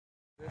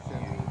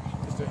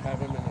to have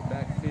him in the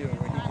backfield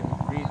where he can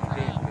read the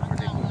game.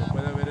 Cuando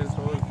pueda ver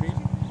todo el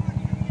field,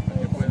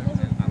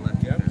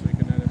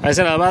 ahí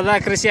se la va a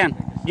dar Cristian.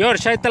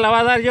 George, ahí te la va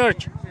a dar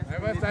George.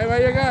 Ahí va a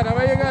llegar,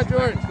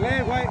 George.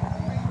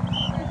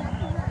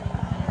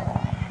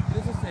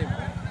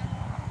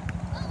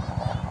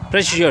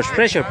 Pressure, George,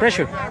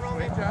 pressure.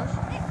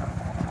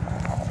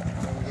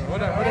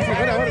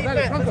 Ahora,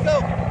 dale, pronto.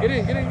 Get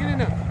in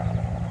now.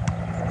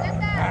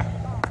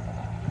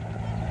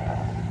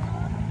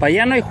 Para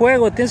allá no hay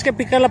juego, tienes que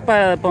picarla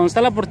para donde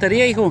está la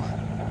portería, hijo.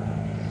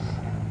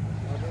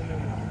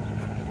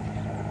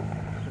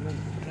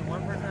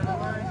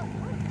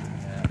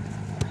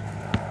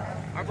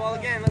 Our ball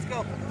again, let's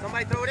go.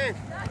 Somebody throw it in.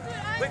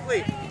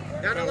 Quickly.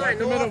 Down the line,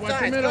 no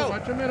offsides. Go.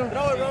 Watch your middle.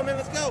 Throw it, Roman,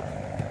 let's go.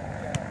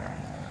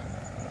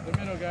 The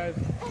middle, guys.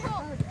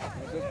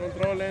 Just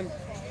controlling.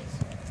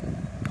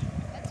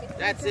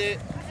 That's it.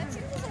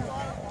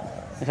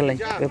 Déjala ahí,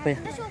 Good job. ve para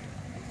allá.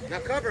 Now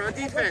cover on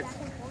defense.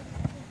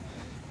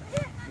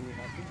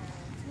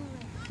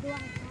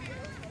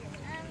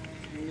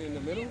 In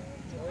the middle?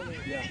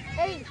 Yeah.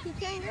 Hey, he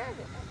can't have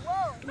it.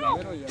 Whoa. In the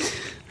middle, yeah.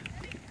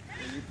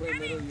 When you play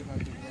middle, you have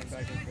to run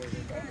back and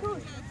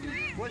forth.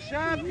 Push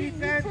up,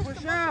 defense,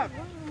 push up.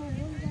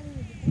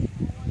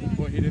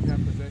 Well, he didn't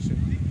have possession.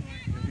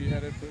 If he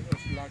had it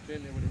locked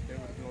in, they would have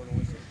blown the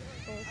whistle.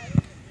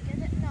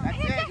 That's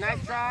it,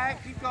 nice try.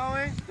 Keep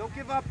going. Don't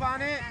give up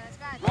on it.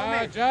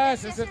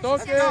 Josh, ese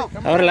toque.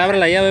 Come on.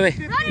 Ábrela ya, bebé.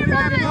 Get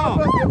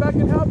back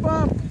and help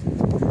him.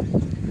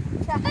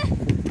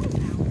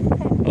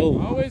 Oh.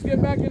 Always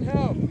get back and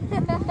help.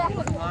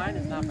 Line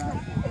is not bad.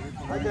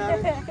 I got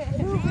it.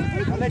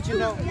 I'll let you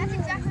know.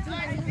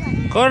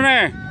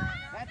 Corner.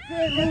 That's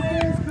it,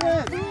 Lucas,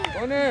 good.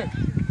 Corner.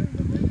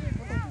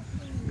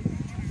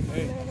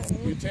 Hey,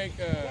 you take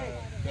the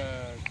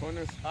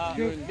corners.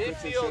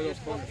 Midfield, you're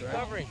supposed to be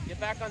covering. Get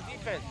back on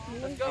defense.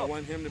 Let's go. I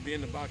want him to be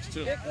in the box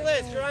too.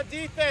 Nicholas, you're on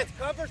defense.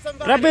 Cover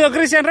somebody. Rápido,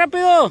 Cristian,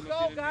 rápido. Let's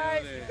go,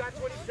 guys. You got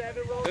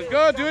 27. Roll Let's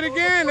go. Do it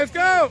again. Let's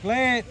go.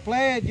 Play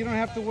it. You don't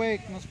have to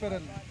wait. No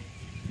esperen.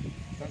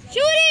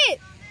 Shoot it!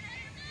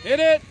 Hit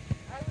it.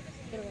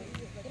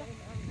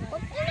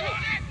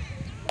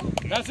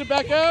 Pass it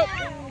back up.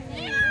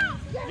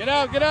 Get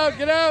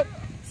out.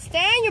 Stay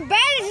on your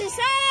balance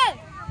inside.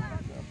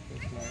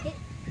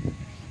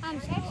 I'm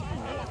sorry.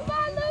 Come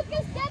on,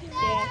 Lucas, get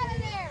that out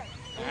of there.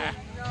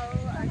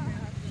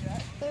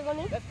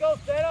 Let's go.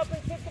 Stand up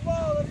and kick the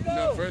ball. Let's go.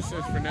 No, first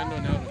is Fernando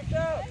now. Push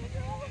up.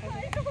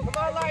 Come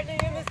on, Lightning,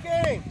 in this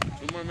game.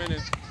 2 more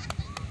minutes.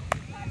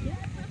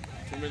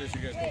 2 minutes,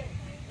 you guys go.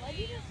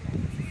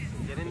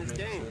 Get in this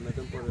game.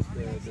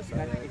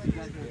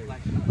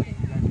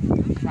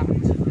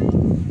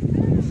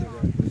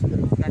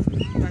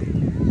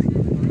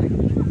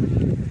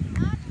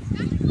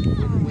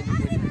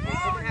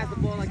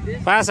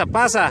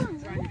 Pasa.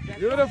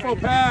 Beautiful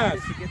pass.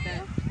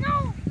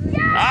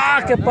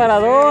 Ah, qué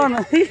paradón.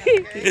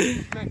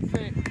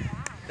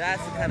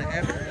 That's the kind of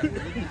effort that we're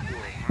looking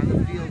for on the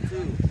field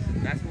too.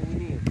 That's what we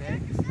need, okay?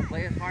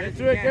 Play as hard as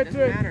you can. Doesn't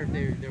matter if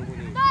they're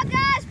winning. Go,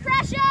 guys,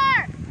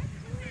 pressure!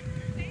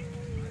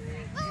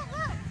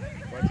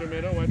 Watch your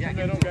middle,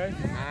 guys.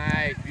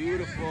 Nice,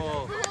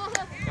 beautiful.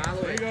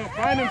 Follow There you it. go.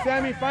 Find him,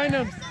 Sammy. Find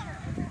him.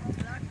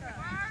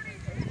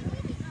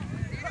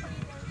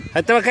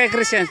 Ahí te va a caer,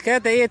 Cristian.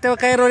 Quédate ahí, te va a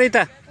caer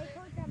ahorita.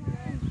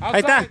 Ahí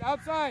está.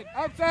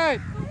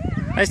 Outside.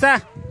 Ahí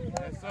está.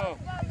 Yes, so.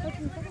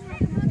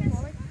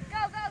 Go,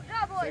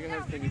 boys. Second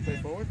half, can you play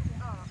forward?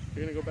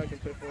 You're going to go back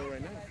and play forward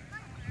right now.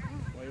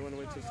 Why you want to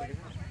wait till second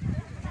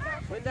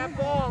half? Win that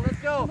ball.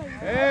 Let's go.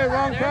 Hey,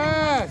 wrong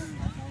pass.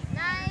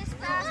 Nice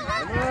pass.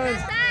 Come on.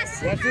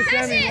 Watch this,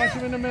 Sammy. Watch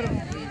him in the middle.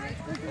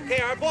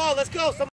 Okay, our ball. Let's go.